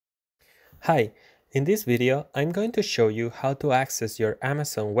Hi, in this video I'm going to show you how to access your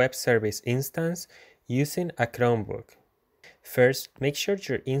Amazon Web Service instance using a Chromebook. First, make sure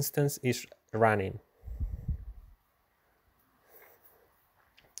your instance is running.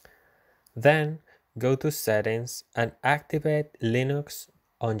 Then, go to Settings and activate Linux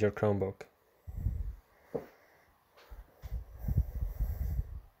on your Chromebook.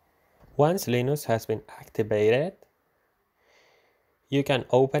 Once Linux has been activated, you can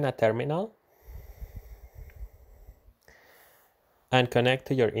open a terminal and connect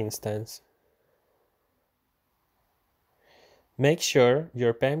to your instance. Make sure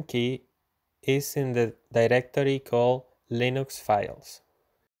your PEM key is in the directory called Linux files.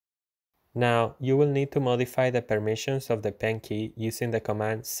 Now, you will need to modify the permissions of the PEM key using the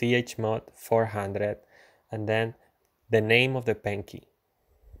command chmod 400 and then the name of the PEM key.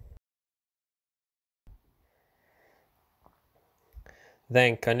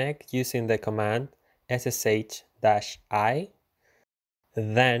 Then connect using the command ssh-i,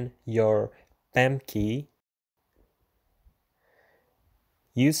 then your PEM key,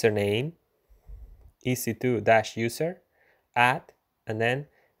 username, EC2-user, and then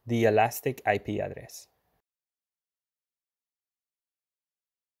the elastic IP address.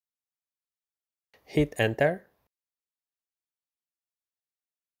 Hit enter.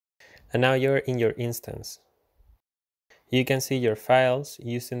 And now you're in your instance. You can see your files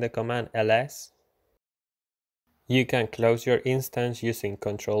using the command ls. You can close your instance using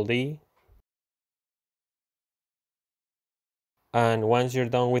Ctrl-D. And once you're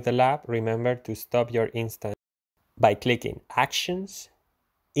done with the lab, remember to stop your instance by clicking Actions,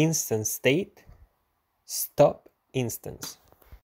 Instance State, Stop Instance.